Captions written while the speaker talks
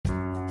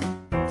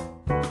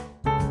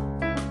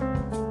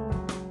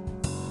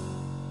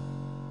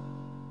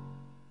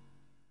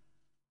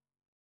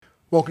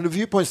Welcome to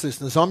Viewpoints,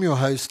 listeners. I'm your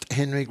host,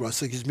 Henry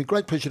Gross. It gives me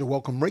great pleasure to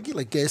welcome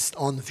regular guest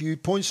on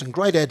Viewpoints and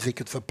great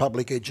advocate for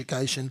public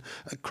education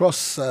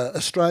across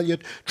Australia,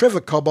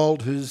 Trevor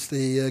Cobbold, who's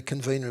the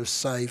convener of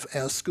Save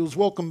Our Schools.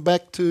 Welcome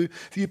back to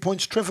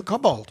Viewpoints, Trevor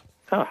Cobbold.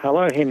 Oh,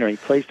 hello, Henry.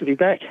 Pleased to be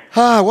back.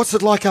 What's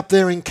it like up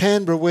there in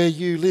Canberra where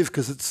you live?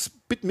 Because it's a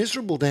bit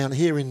miserable down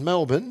here in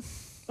Melbourne.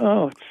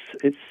 Oh,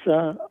 it's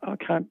I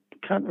can't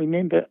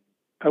remember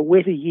a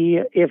wetter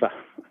year ever.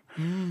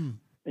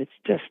 It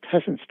just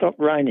hasn't stopped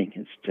raining.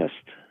 It's just,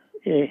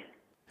 yeah.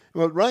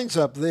 Well, it rains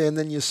up there and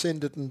then you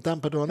send it and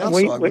dump it on us,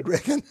 I would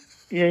reckon.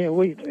 Yeah,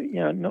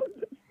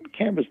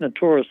 Canberra's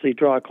notoriously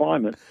dry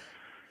climate,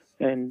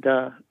 and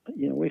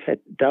we've had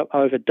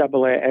over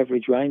double our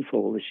average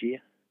rainfall this year.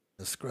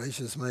 Goodness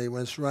gracious me,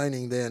 when it's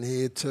raining down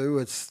here too,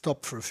 it's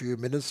stopped for a few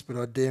minutes, but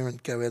I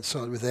daren't go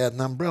outside without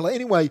an umbrella.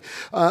 Anyway,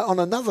 on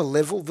another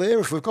level there,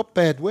 if we've got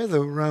bad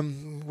weather,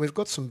 we've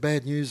got some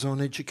bad news on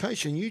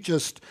education. You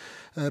just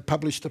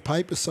published a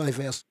paper, Save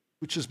Our,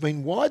 which has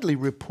been widely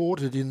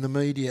reported in the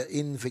media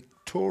in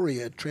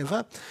Victoria,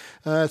 Trevor.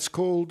 It's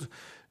called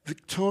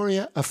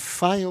Victoria, a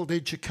Failed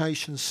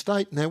Education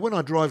State. Now, when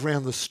I drive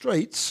around the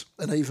streets,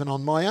 and even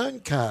on my own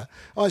car,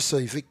 I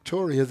see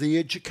Victoria, the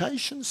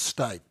education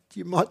state.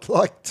 You might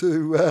like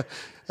to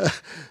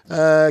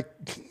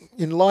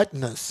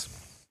enlighten us.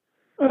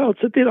 Well,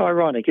 it's a bit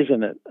ironic,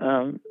 isn't it?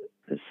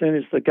 As soon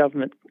as the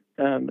government,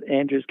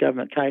 Andrew's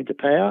government came to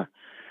power,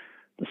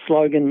 the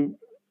slogan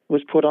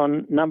was put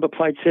on number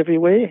plates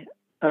everywhere,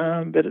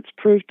 but it's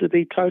proved to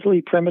be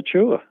totally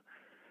premature.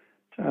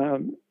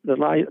 The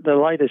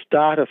latest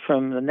data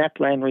from the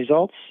NAPLAN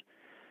results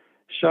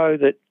show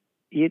that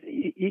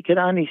you can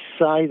only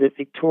say that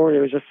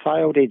Victoria is a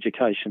failed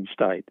education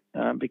state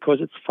because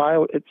it's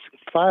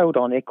failed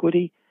on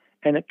equity,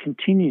 and it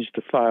continues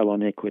to fail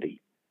on equity.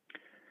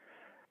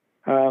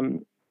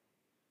 Some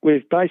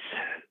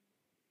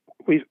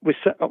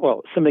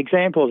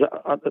examples.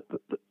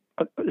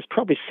 There's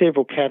probably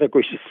several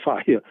categories of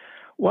failure.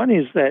 One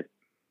is that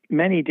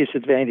many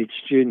disadvantaged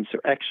students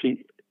are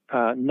actually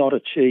not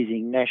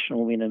achieving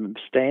national minimum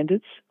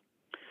standards.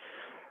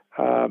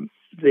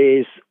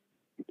 There's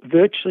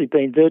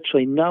been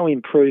virtually no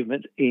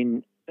improvement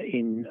in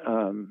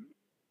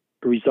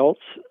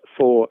results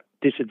for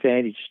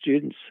disadvantaged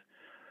students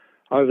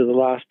over the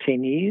last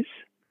 10 years,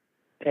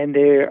 and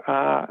there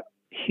are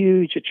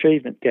huge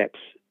achievement gaps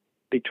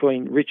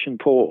between rich and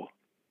poor,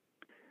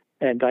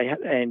 and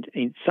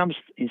in some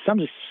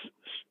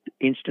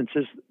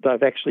instances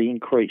they've actually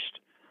increased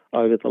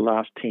over the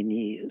last 10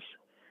 years.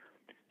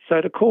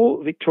 So to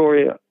call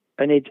Victoria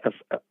the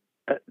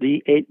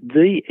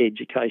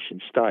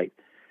education state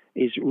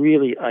is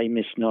really a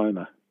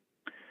misnomer.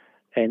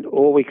 And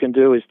all we can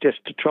do is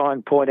just to try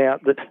and point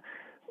out that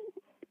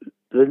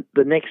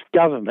the next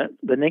government,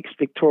 the next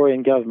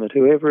Victorian government,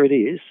 whoever it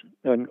is,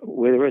 and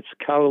whether it's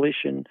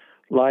coalition,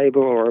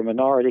 Labor or a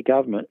minority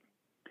government,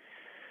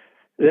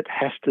 that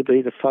has to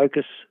be the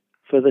focus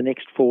for the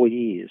next 4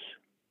 years,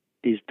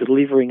 is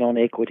delivering on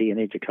equity in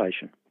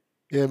education.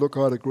 Yeah, look,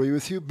 I'd agree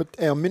with you, but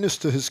our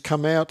minister has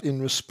come out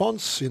in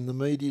response in the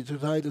media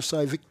today to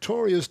say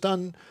Victoria's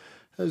done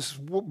as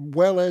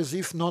well as,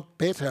 if not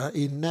better,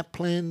 in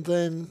NAPLAN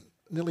than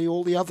nearly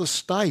all the other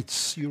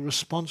states. Your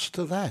response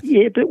to that?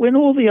 Yeah, but when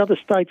all the other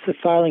states are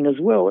failing as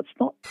well, it's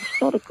not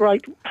a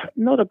great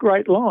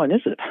line,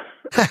 is it?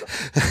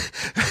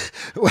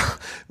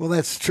 Well,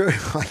 that's true,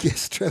 I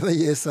guess, Trevor.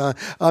 Yes,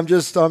 I'm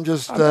just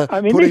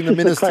putting the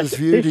minister's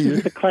view to you. This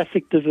is the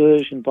classic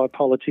diversion by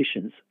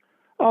politicians.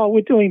 Oh,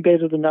 we're doing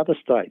better than other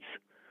states.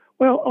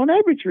 Well, on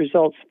average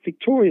results,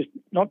 Victoria's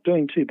not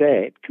doing too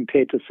bad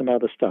compared to some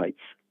other states.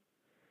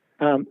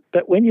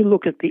 But when you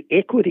look at the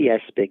equity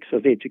aspects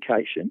of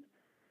education,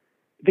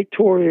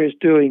 Victoria is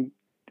doing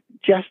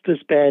just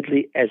as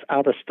badly as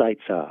other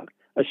states are.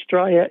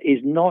 Australia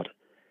is not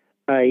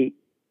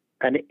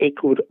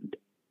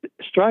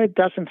Australia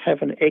doesn't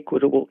have an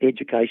equitable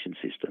education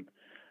system.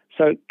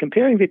 So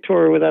comparing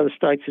Victoria with other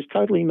states is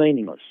totally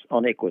meaningless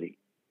on equity.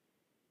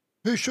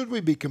 Who should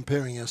we be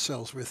comparing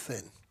ourselves with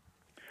then?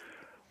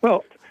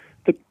 Well,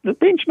 the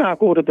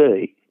benchmark ought to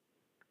be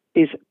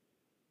is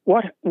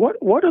what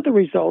are the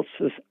results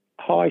of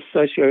high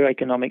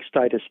socioeconomic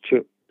status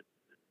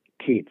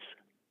kids?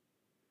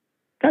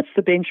 That's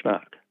the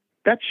benchmark.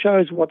 That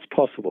shows what's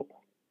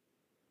possible.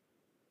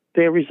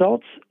 Their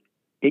results,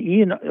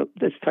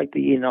 let's take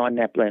the Year 9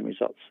 NAPLAN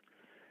results.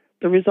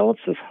 The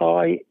results of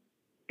high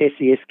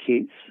SES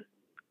kids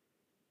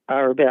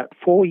are about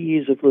 4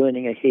 years of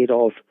learning ahead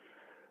of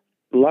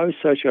low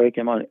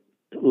socioeconomic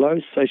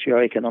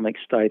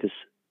status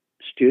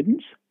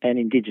students and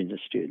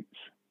Indigenous students.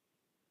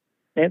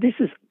 Now, this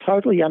is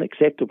totally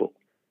unacceptable.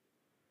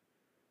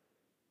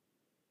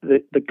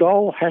 The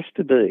goal has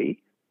to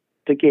be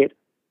to get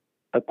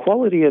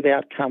equality of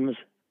outcomes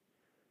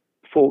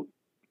for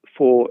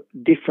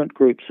different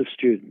groups of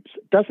students.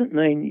 It doesn't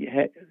mean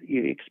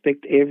you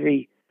expect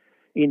every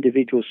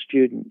individual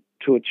student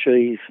to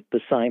achieve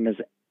the same as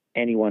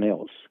anyone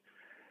else,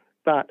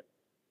 but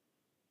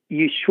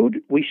we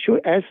should,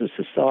 as a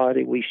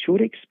society, we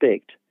should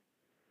expect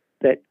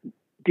that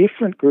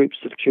different groups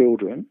of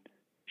children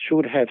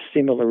should have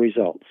similar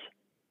results,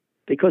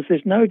 because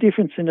there's no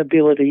difference in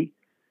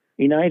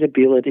innate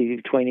ability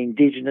between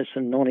Indigenous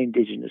and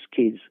non-Indigenous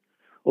kids,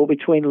 or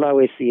between low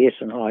SES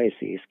and high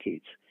SES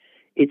kids.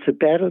 It's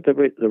about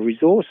the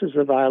resources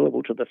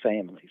available to the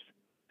families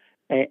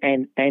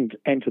and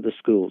to the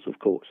schools, of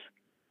course.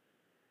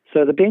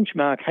 So the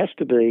benchmark has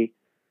to be,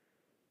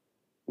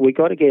 we've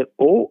got to get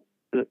all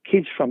the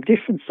kids from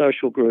different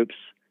social groups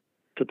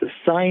to the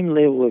same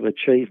level of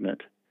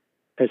achievement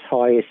as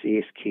high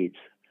SES kids.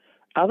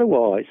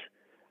 Otherwise,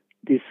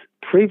 this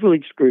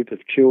privileged group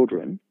of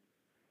children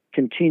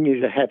continue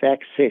to have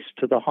access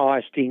to the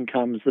highest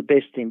incomes, the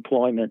best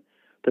employment,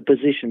 the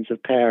positions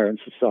of power in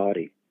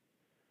society.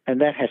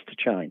 And that has to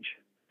change.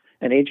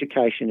 And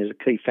education is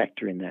a key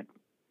factor in that.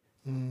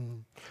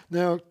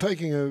 Now,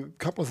 taking a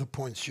couple of the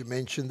points you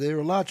mentioned there,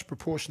 a large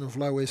proportion of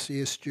low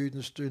SES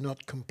students do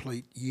not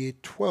complete Year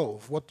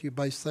 12. What do you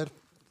base that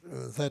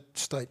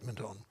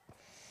statement on?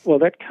 Well,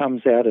 that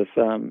comes out of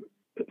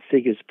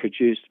figures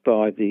produced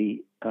by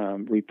the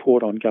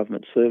Report on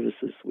Government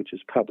Services, which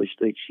is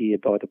published each year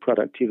by the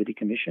Productivity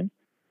Commission.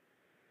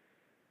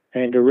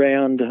 And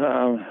around,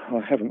 I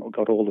haven't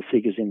got all the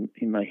figures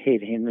in my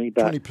head, Henry,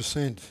 but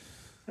 20%.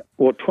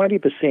 Well,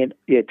 20%,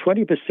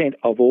 20%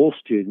 of all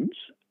students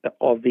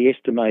of the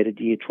estimated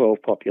Year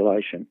 12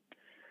 population,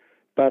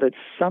 but it's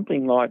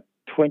something like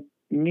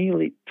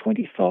nearly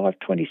 25,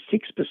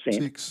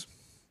 26%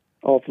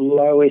 of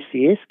low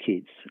SES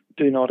kids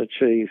do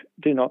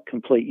not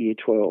complete Year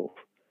 12.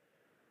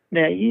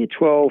 Now, Year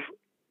 12,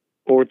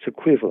 or its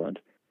equivalent,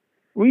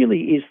 really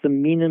is the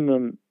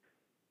minimum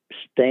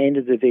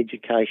standard of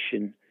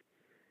education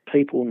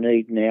people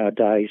need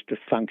nowadays to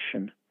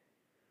function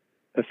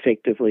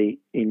effectively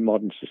in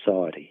modern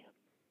society.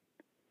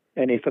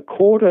 And if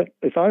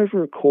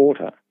over a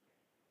quarter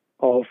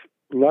of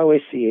low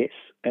SES,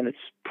 and it's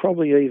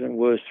probably even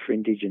worse for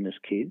Indigenous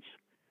kids,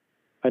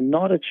 are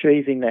not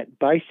achieving that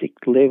basic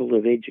level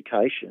of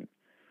education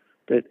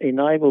that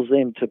enables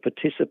them to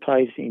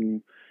participate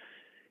in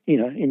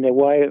their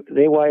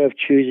way of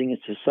choosing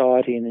a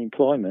society and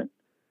employment,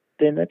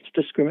 then that's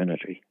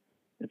discriminatory.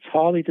 It's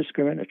highly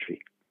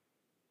discriminatory.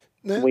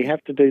 Now, we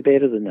have to do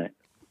better than that.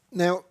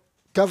 Now,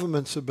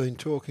 governments have been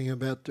talking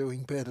about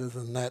doing better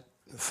than that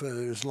for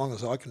as long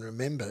as I can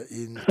remember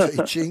in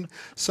teaching.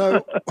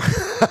 So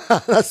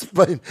that's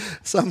been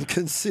some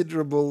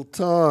considerable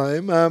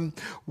time.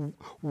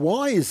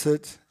 Why is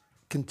it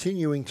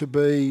continuing to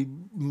be,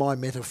 my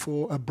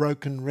metaphor, a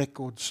broken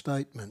record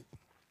statement?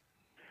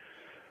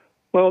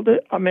 Well,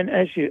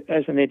 as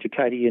an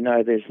educator, you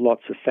know there's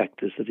lots of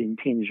factors that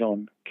impinge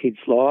on kids'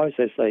 lives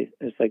as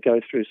they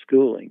go through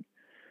schooling.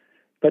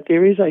 But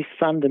there is a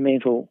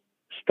fundamental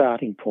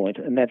starting point,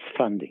 and that's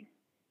funding.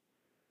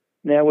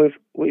 Now,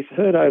 we've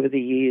heard over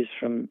the years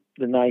from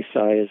the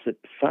naysayers that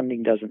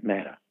funding doesn't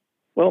matter.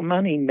 Well,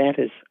 money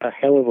matters a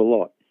hell of a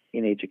lot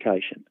in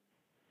education.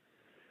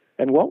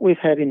 And what we've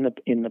had in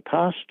the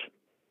past,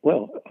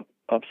 well,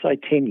 I'd say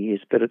 10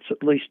 years, but it's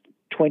at least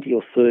 20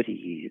 or 30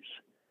 years,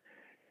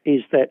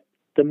 is that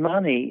the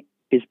money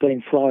has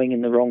been flowing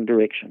in the wrong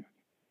direction.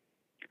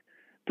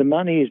 The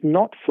money is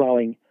not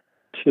flowing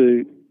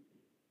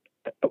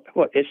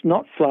it's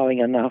not flowing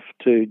enough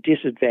to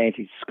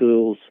disadvantaged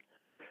schools,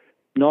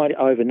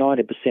 over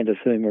 90% of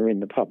whom are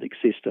in the public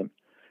system,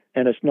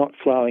 and it's not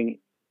flowing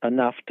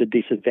enough to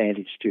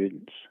disadvantaged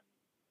students.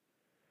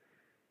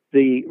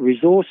 The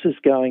resources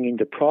going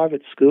into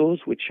private schools,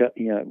 which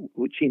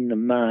in the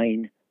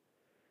main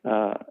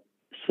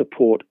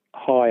support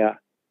higher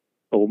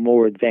or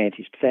more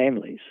advantaged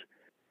families,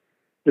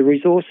 the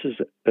resources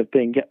have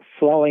been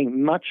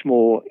flowing much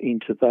more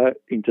into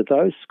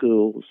those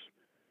schools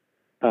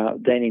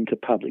than into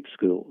public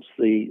schools.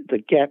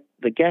 The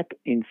gap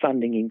in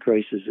funding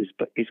increases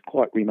is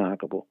quite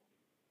remarkable.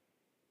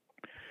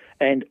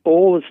 And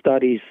all the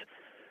studies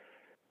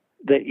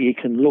that you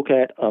can look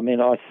at,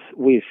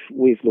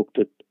 we've looked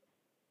at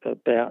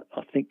about,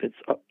 I think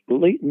that's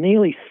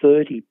nearly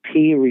 30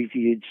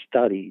 peer-reviewed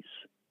studies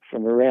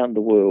from around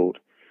the world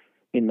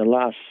in the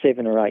last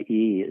 7 or 8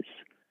 years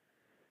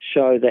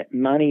show that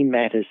money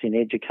matters in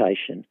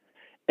education,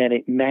 and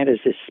it matters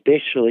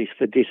especially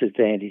for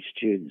disadvantaged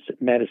students.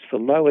 It matters for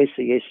low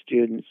SES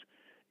students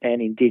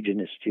and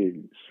Indigenous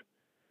students.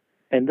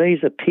 And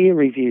these are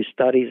peer-reviewed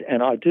studies,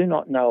 and I do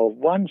not know of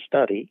one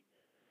study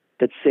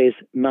that says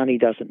money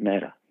doesn't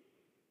matter.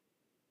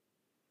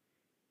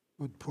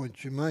 Good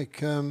point you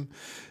make.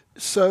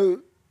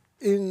 So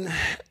in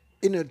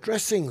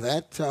addressing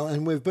that,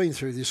 and we've been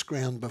through this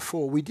ground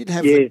before, we did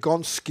have the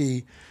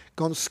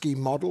Gonski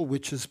model,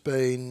 which has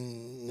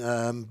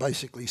been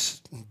basically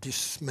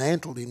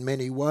dismantled in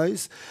many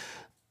ways.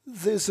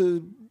 There's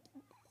a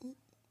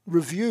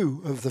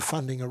review of the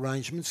funding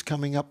arrangements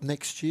coming up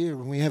next year,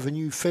 and we have a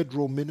new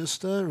federal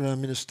minister,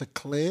 Minister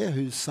Clare,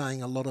 who's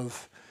saying a lot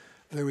of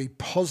very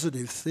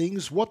positive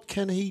things. What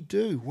can he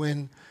do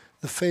when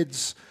the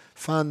feds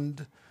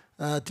fund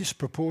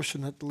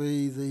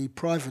disproportionately the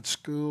private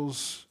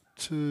schools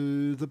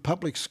to the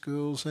public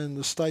schools and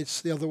the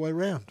states the other way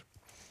around?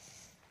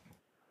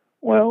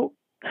 Well,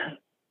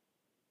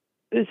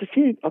 there's a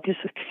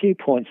few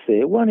points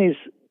there. One is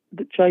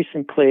that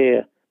Jason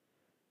Clare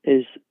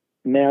is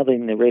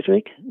mouthing the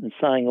rhetoric and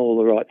saying all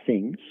the right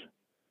things,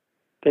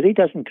 but he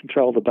doesn't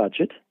control the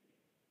budget.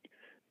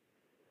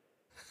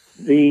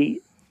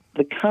 The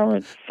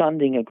current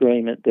funding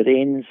agreement that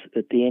ends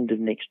at the end of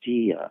next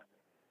year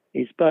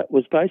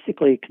was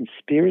basically a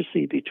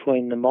conspiracy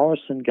between the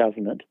Morrison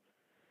government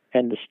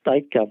and the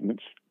state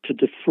governments to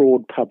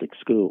defraud public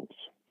schools.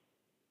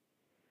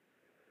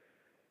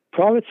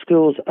 Private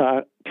schools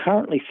are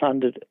currently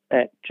funded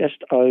at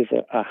just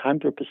over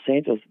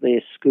 100% of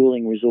their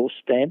schooling resource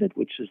standard,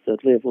 which is the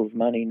level of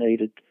money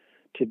needed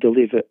to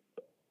deliver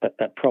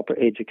a proper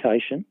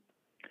education.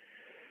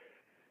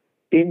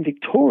 In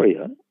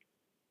Victoria,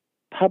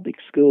 public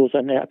schools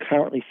are now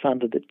currently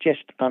funded at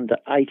just under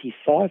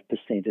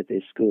 85% of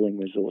their schooling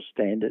resource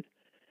standard,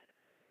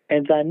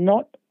 and they're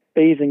not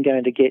even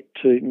going to get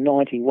to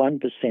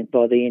 91%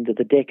 by the end of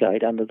the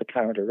decade under the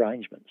current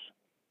arrangements.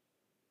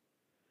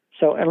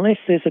 So unless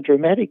there's a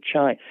dramatic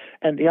change,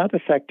 and the other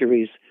factor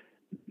is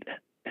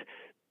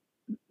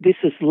this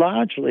is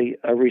largely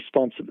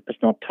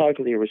it's not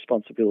totally a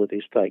responsibility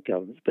of state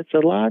governments, but it's a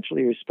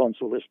largely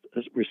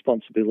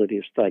responsibility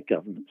of state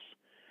governments.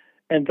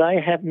 And they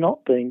have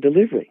not been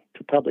delivering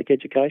to public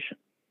education.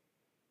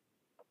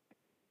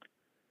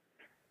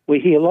 We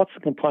hear lots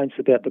of complaints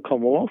about the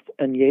Commonwealth,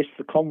 and yes,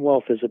 the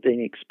Commonwealth has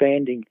been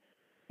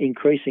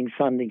increasing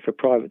funding for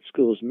private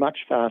schools much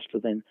faster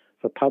than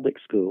for public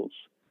schools.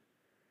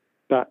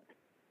 But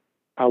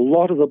a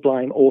lot of the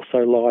blame also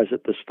lies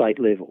at the state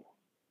level.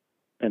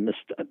 And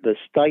the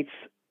states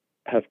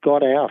have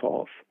got out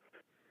of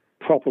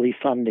properly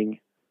funding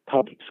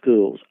public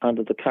schools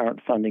under the current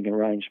funding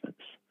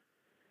arrangements.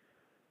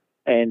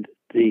 And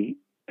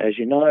as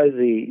you know,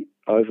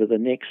 over the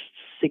next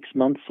 6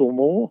 months or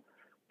more,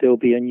 there will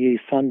be a new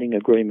funding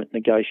agreement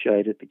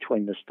negotiated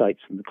between the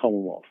states and the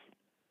Commonwealth.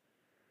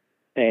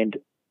 And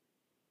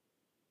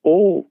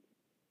all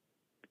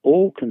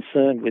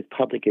concerned with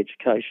public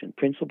education,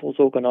 principals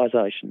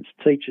organisations,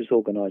 teachers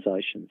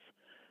organisations,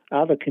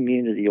 other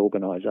community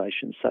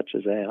organisations such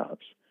as ours,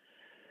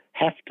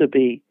 have to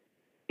be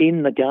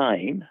in the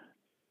game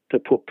to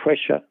put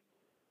pressure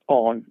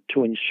on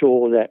to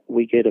ensure that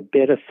we get a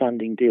better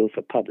funding deal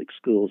for public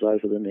schools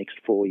over the next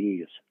 4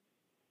 years.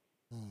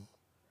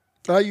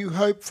 Are you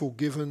hopeful,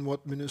 given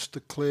what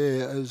Minister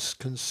Clare has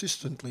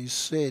consistently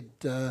said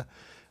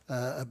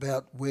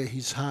about where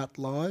his heart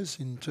lies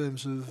in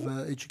terms of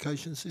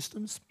education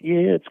systems?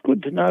 Yeah, it's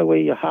good to know where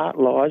your heart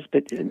lies,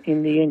 but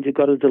in the end you've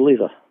got to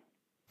deliver.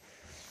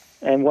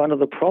 And one of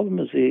the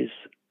problems is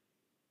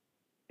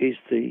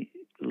the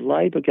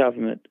Labor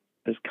government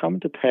has come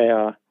to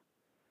power,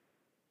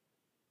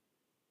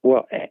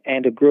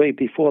 and agreed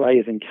before they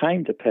even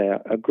came to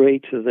power,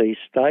 agreed to these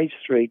stage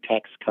 3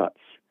 tax cuts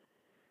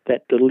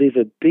that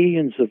deliver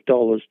billions of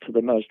dollars to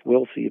the most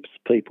wealthiest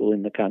people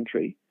in the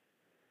country,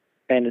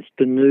 and it's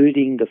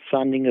denuding the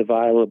funding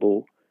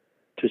available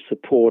to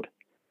support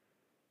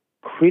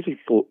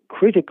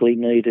critically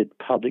needed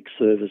public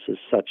services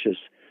such as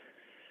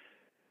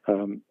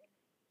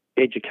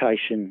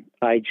education,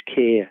 aged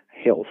care,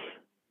 health.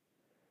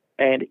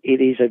 And it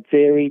is a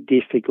very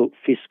difficult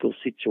fiscal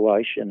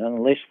situation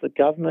unless the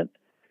government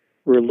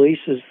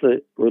releases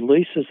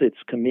its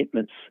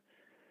commitments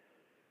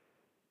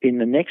in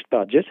the next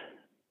budget.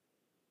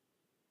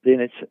 Then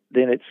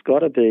it's got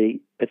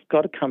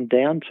to come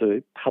down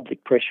to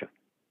public pressure.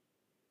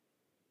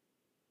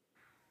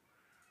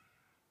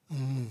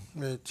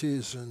 It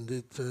is, and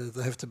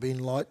they have to be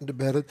enlightened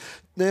about it.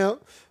 Now,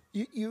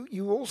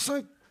 you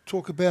also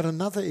talk about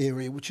another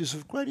area which is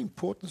of great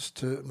importance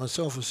to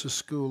myself as a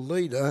school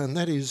leader, and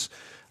that is,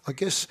 I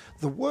guess,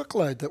 the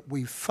workload that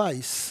we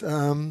face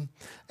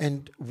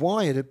and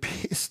why it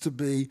appears to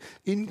be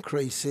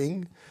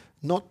increasing,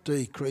 not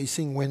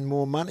decreasing, when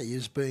more money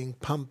is being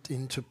pumped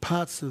into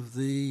parts of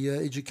the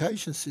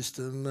education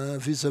system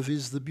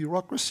vis-a-vis the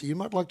bureaucracy. You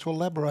might like to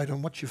elaborate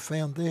on what you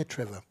found there,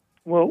 Trevor.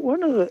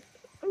 Well,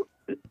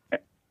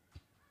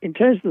 in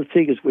terms of the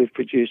figures we've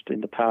produced in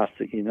the past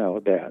that you know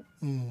about,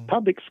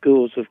 public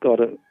schools have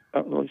got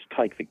let's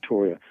take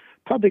Victoria.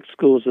 Public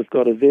schools have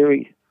got a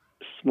very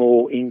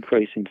small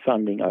increase in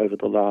funding over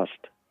the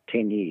last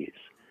 10 years.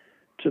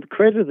 To the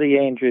credit of the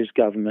Andrews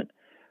government,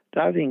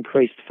 they've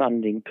increased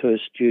funding per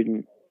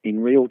student in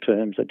real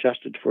terms,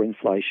 adjusted for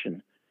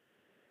inflation,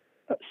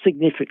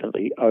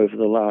 significantly over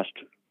the last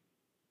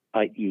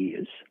 8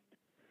 years.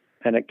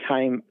 And it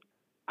came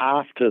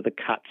after the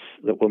cuts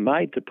that were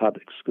made to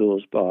public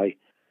schools by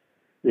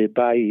the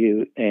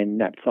Bayu and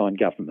Napthine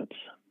governments.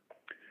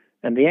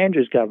 And the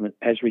Andrews government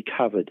has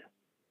recovered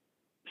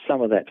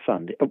some of that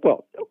funding.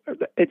 Well,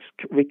 it's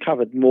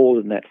recovered more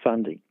than that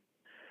funding.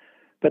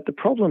 But the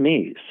problem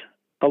is,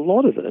 a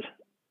lot of it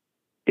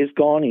has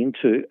gone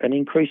into an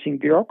increasing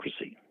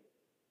bureaucracy.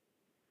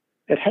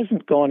 It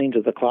hasn't gone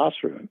into the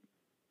classroom.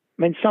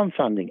 I mean, some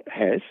funding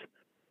has.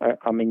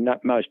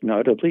 Most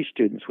notably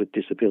students with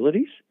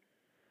disabilities.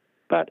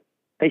 But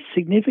a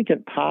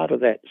significant part of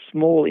that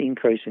small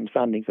increase in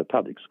funding for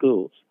public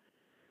schools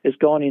has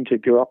gone into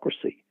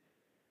bureaucracy.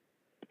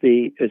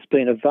 There's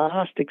been a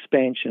vast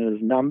expansion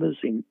of numbers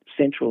in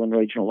central and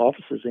regional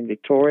offices in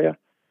Victoria,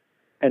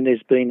 and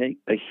there's been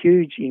a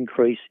huge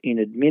increase in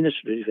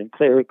administrative and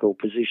clerical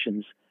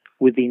positions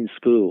within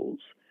schools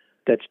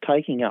that's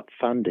taking up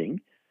funding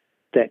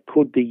that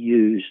could be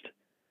used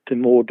to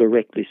more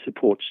directly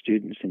support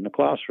students in the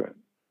classroom.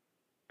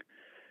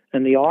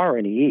 And the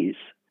irony is,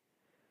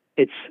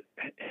 it's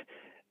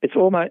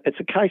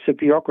a case of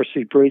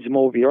bureaucracy breeds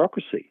more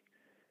bureaucracy.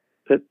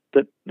 That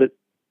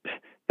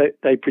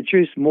they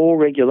produce more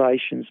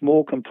regulations,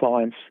 more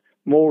compliance,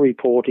 more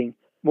reporting,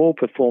 more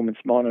performance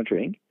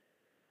monitoring,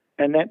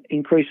 and that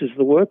increases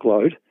the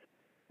workload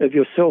of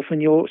yourself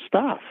and your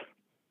staff,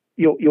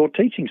 your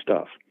teaching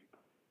staff.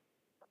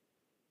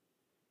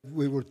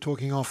 We were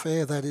talking off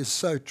air. That is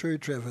so true,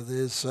 Trevor.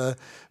 There's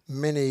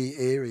many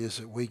areas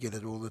that we get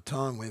it all the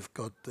time. We've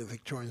got the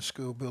Victorian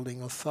School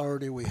Building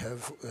Authority. We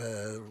have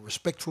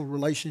Respectful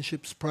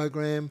Relationships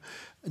program.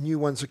 New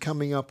ones are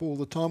coming up all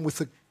the time with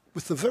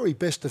the very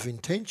best of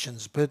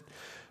intentions, but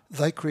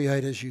they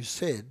create, as you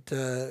said,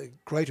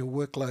 greater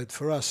workload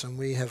for us, and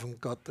we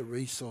haven't got the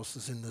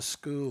resources in the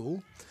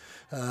school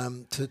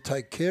to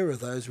take care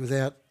of those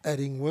without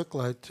adding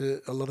workload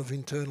to a lot of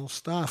internal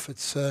staff.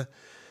 It's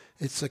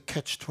a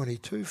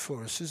catch-22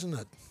 for us, isn't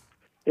it?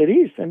 It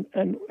is, and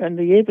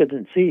the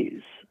evidence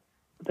is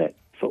that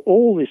for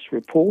all this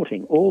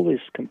reporting, all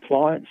this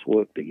compliance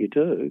work that you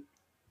do,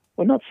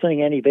 we're not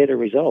seeing any better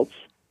results.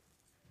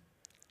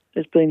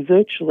 There's been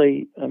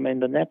virtually, the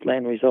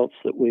NAPLAN results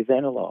that we've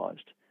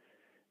analysed,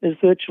 there's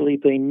virtually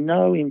been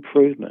no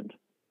improvement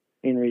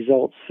in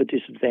results for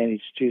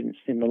disadvantaged students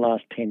in the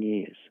last 10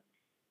 years.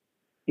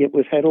 Yet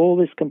we've had all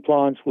this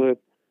compliance work,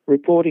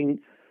 reporting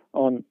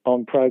on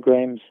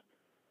programs,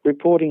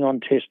 reporting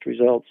on test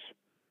results.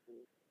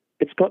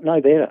 It's got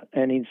no better.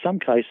 And in some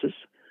cases,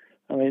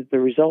 the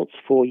results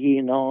for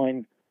Year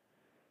 9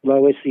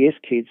 low SES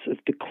kids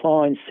have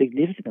declined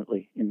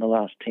significantly in the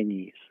last 10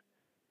 years.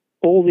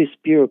 All this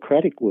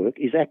bureaucratic work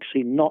is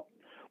actually not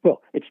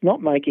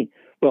making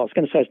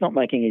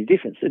any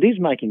difference. It is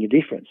making a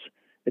difference.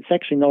 It's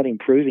actually not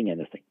improving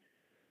anything.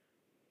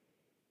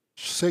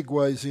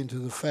 Segues into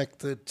the fact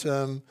that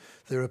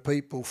there are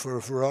people for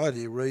a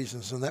variety of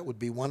reasons, and that would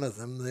be one of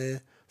them.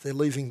 They're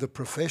leaving the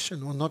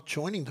profession or not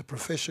joining the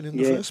profession in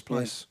the first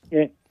place.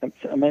 Yeah.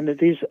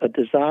 It is a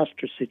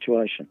disastrous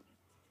situation.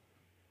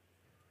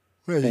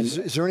 Well,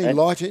 is there any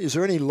light? Is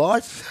there any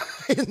light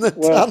in the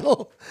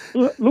tunnel?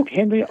 Look,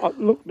 Henry.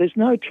 There's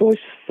no choice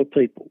for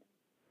people.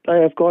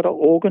 They have got to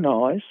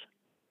organise,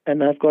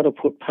 and they've got to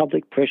put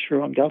public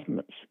pressure on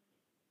governments.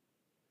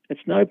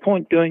 It's no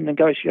point doing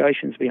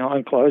negotiations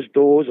behind closed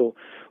doors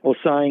or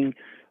saying,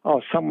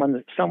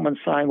 someone's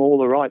saying all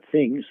the right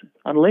things.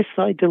 Unless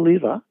they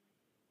deliver,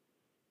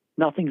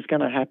 nothing's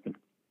going to happen.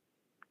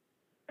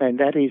 And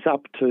that is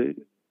up to,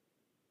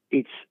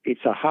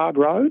 it's a hard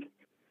road,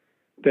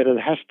 but it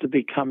has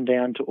to come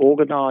down to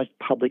organised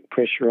public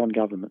pressure on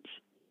governments.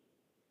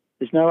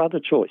 There's no other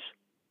choice.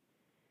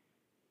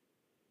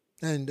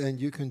 And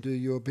you can do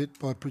your bit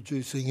by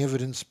producing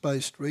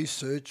evidence-based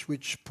research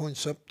which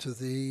points up to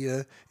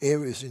the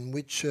areas in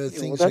which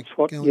things are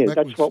going backwards.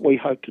 That's what we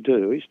hope to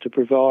do, is to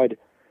provide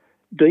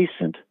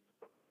decent,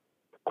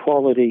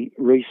 quality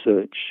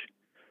research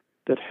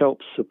that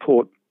helps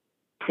support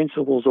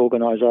principals'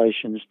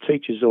 organisations,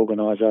 teachers'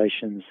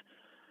 organisations,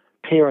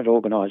 parent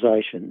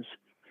organisations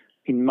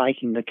in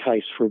making the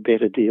case for a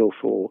better deal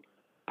for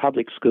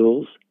public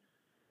schools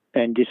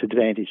and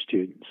disadvantaged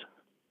students.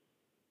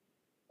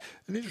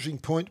 An interesting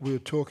point we were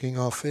talking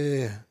off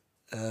air,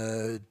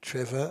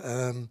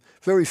 Trevor.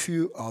 Very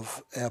few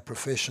of our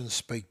professions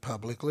speak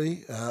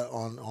publicly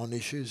on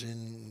issues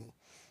in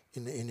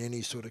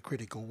any sort of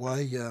critical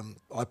way.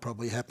 I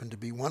probably happen to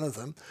be one of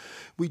them.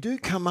 We do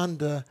come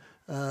under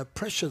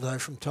pressure, though,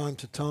 from time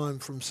to time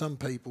from some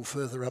people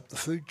further up the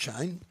food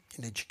chain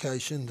in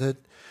education that,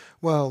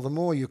 well, the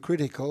more you're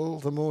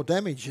critical, the more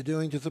damage you're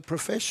doing to the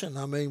profession.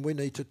 We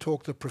need to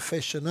talk the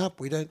profession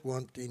up. We don't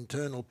want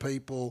internal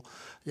people,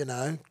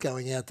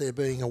 going out there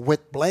being a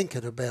wet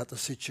blanket about the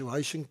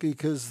situation,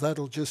 because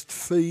that'll just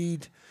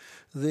feed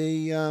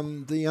the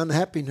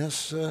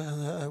unhappiness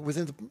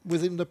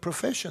within the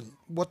profession.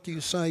 What do you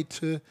say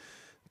to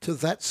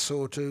that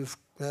sort of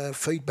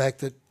feedback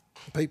that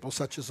people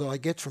such as I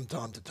get from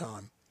time to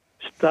time?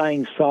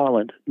 Staying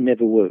silent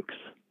never works.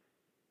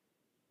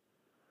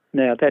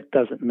 Now, that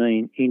doesn't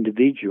mean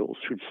individuals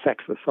should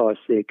sacrifice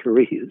their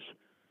careers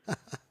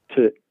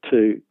to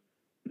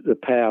the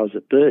powers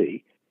that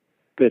be,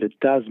 but it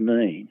does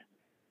mean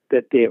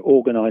that their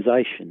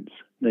organisations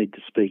need to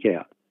speak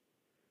out.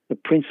 The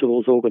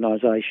principals'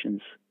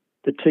 organisations,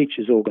 the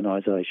teachers'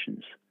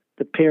 organisations,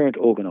 the parent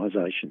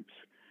organisations.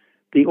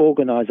 The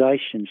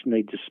organisations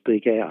need to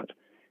speak out.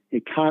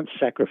 You can't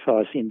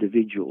sacrifice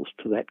individuals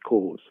to that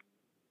cause.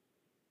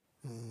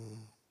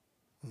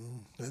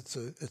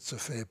 It's a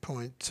fair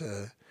point,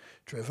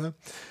 Trevor.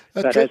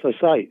 But as I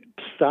say,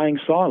 staying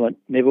silent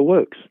never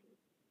works.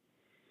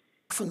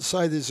 often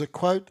say there's a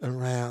quote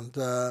around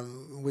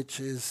which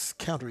is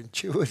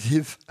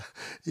counterintuitive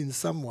in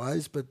some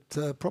ways, but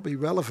probably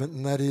relevant,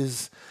 and that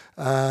is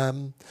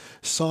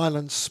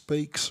silence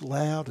speaks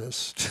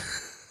loudest.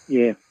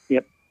 Yeah,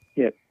 yep.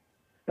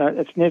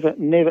 It's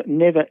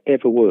never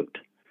ever worked.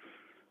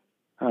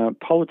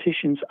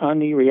 Politicians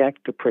only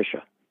react to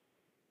pressure.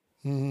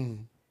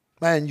 Mm.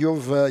 Man,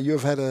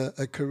 you've had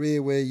a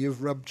career where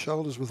you've rubbed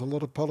shoulders with a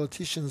lot of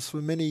politicians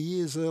for many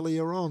years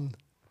earlier on.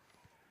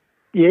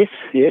 Yes,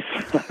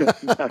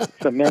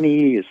 for many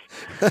years.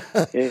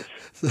 Yes.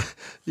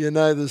 You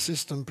know the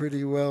system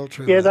pretty well,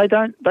 Trevor. Yeah, they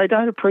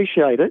don't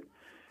appreciate it,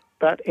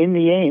 but in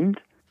the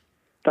end,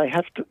 they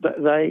have to.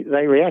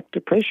 They react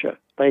to pressure.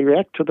 They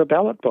react to the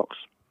ballot box.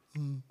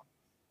 Mm.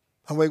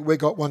 And we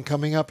got one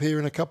coming up here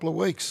in a couple of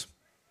weeks.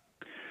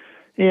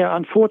 Yeah,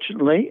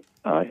 unfortunately,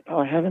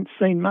 I haven't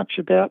seen much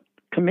about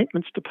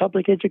commitments to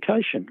public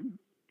education.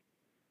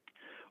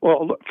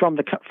 Well, look, from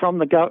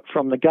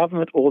the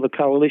government or the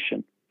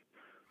coalition.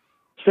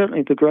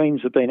 Certainly, the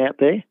Greens have been out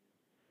there,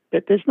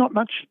 but there's not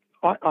much.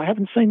 I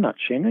haven't seen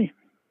much, Henry.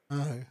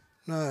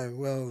 No.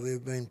 Well,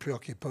 they've been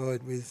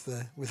preoccupied with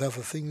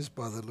other things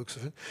by the looks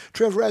of it.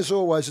 Trevor, as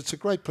always, it's a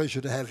great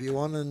pleasure to have you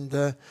on,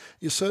 and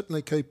you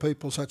certainly keep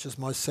people such as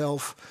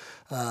myself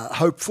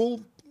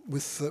hopeful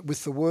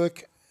with the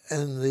work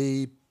and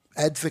the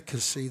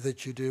advocacy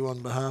that you do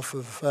on behalf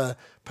of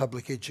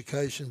public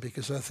education,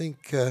 because I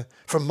think,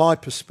 from my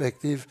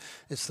perspective,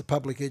 it's the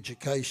public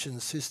education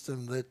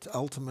system that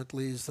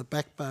ultimately is the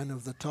backbone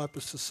of the type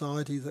of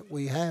society that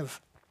we have.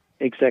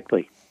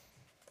 Exactly.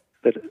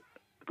 But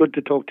good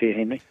to talk to you,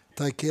 Henry.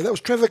 Take care. That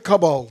was Trevor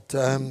Cobbold,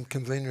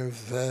 convener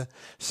of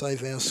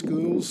Save Our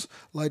Schools.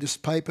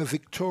 Latest paper,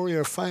 Victoria,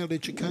 a failed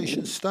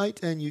education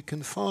state, and you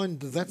can find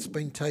that's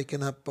been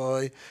taken up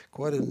by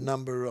quite a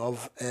number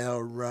of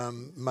our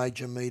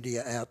major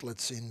media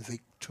outlets in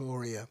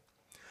Victoria.